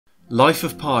Life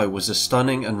of Pi was a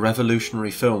stunning and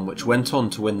revolutionary film which went on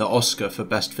to win the Oscar for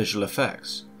Best Visual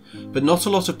Effects. But not a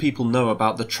lot of people know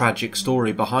about the tragic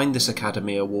story behind this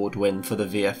Academy Award win for the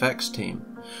VFX team.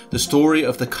 The story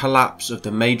of the collapse of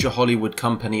the major Hollywood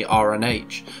company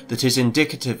R&H that is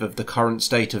indicative of the current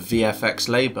state of VFX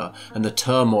labour and the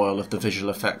turmoil of the visual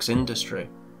effects industry.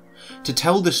 To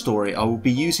tell this story, I will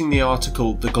be using the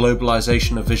article The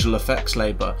Globalization of Visual Effects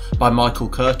Labour by Michael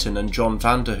Curtin and John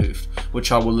Vanderhoof,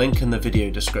 which I will link in the video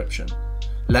description.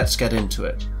 Let's get into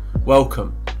it.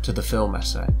 Welcome to the film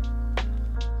essay.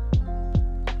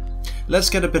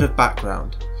 Let's get a bit of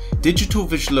background. Digital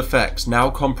visual effects now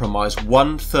comprise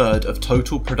 1/3 of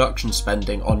total production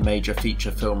spending on major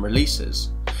feature film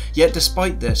releases. Yet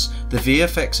despite this, the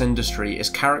VFX industry is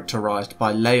characterised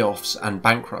by layoffs and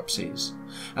bankruptcies.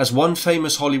 As one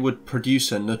famous Hollywood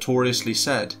producer notoriously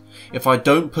said, "If I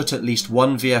don't put at least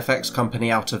one VFX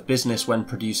company out of business when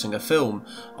producing a film,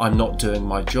 I'm not doing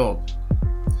my job."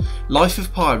 Life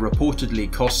of Pi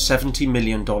reportedly cost $70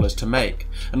 million to make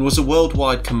and was a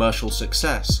worldwide commercial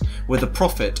success, with a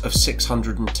profit of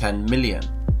 $610 million.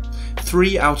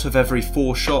 3 out of every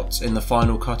 4 shots in the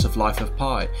final cut of Life of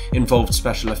Pi involved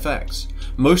special effects,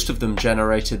 most of them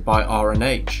generated by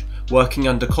R&H, working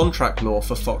under contract law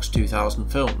for Fox 2000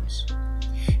 Films.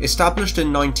 Established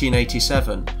in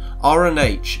 1987,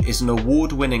 R&H is an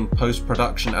award-winning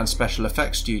post-production and special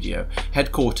effects studio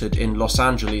headquartered in Los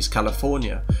Angeles,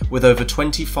 California, with over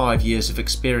 25 years of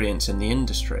experience in the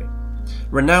industry.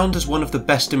 Renowned as one of the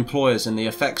best employers in the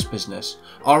effects business,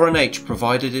 R&H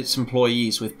provided its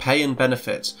employees with pay and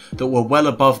benefits that were well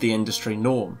above the industry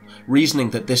norm,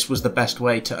 reasoning that this was the best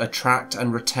way to attract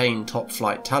and retain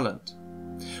top-flight talent.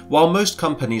 While most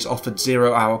companies offered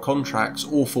zero-hour contracts,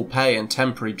 awful pay and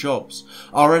temporary jobs,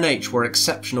 R&H were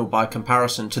exceptional by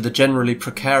comparison to the generally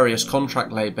precarious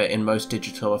contract labour in most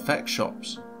digital effects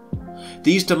shops.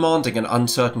 These demanding and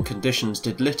uncertain conditions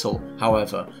did little,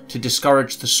 however, to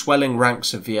discourage the swelling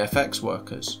ranks of VFX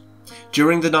workers.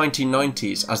 During the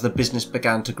 1990s, as the business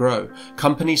began to grow,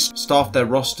 companies staffed their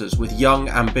rosters with young,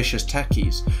 ambitious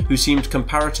techies who seemed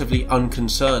comparatively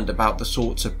unconcerned about the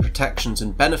sorts of protections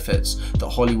and benefits that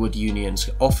Hollywood unions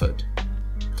offered.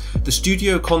 The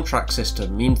studio contract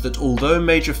system means that although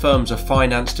major firms are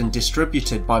financed and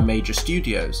distributed by major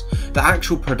studios, the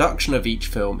actual production of each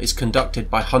film is conducted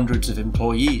by hundreds of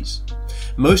employees.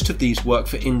 Most of these work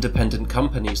for independent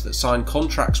companies that sign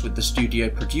contracts with the studio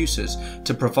producers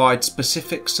to provide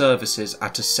specific services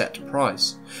at a set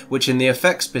price, which in the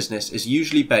effects business is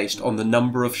usually based on the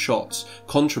number of shots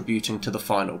contributing to the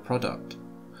final product.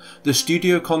 The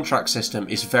studio contract system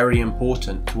is very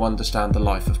important to understand the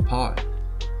Life of Pi.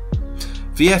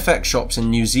 VFX shops in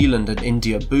New Zealand and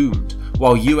India boomed,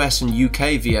 while US and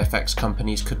UK VFX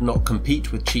companies could not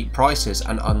compete with cheap prices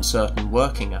and uncertain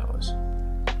working hours.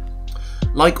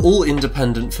 Like all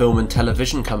independent film and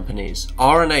television companies,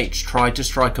 R&H tried to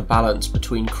strike a balance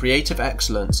between creative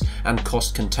excellence and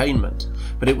cost containment,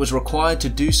 but it was required to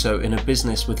do so in a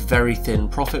business with very thin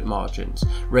profit margins,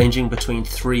 ranging between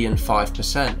 3 and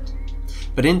 5%.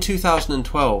 But in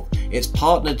 2012, its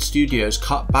partnered studios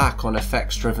cut back on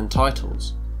effects-driven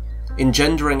titles,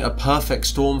 engendering a perfect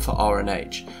storm for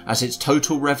R&H, as its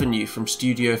total revenue from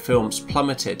studio films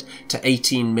plummeted to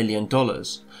 $18 million,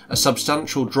 a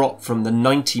substantial drop from the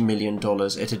 $90 million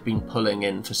it had been pulling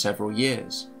in for several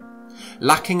years.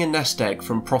 Lacking a nest egg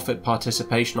from profit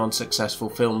participation on successful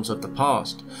films of the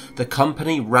past, the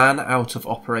company ran out of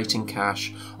operating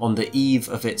cash on the eve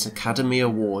of its Academy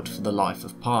Award for the Life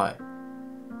of Pi.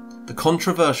 The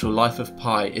controversial Life of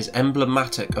Pi is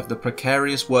emblematic of the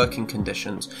precarious working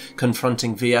conditions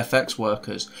confronting VFX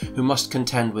workers who must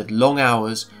contend with long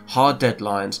hours, hard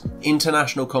deadlines,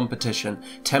 international competition,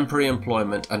 temporary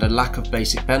employment and a lack of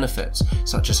basic benefits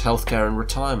such as healthcare and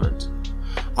retirement.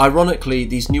 Ironically,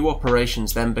 these new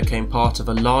operations then became part of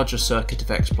a larger circuit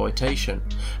of exploitation,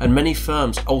 and many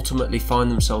firms ultimately find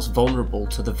themselves vulnerable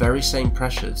to the very same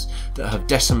pressures that have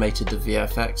decimated the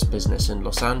VFX business in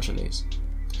Los Angeles.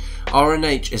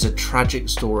 R&H is a tragic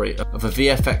story of a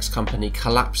VFX company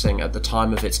collapsing at the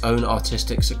time of its own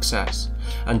artistic success,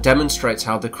 and demonstrates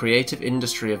how the creative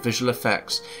industry of visual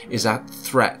effects is at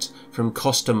threat from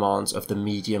cost demands of the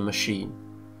media machine.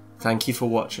 Thank you for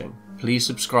watching. Please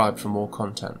subscribe for more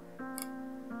content.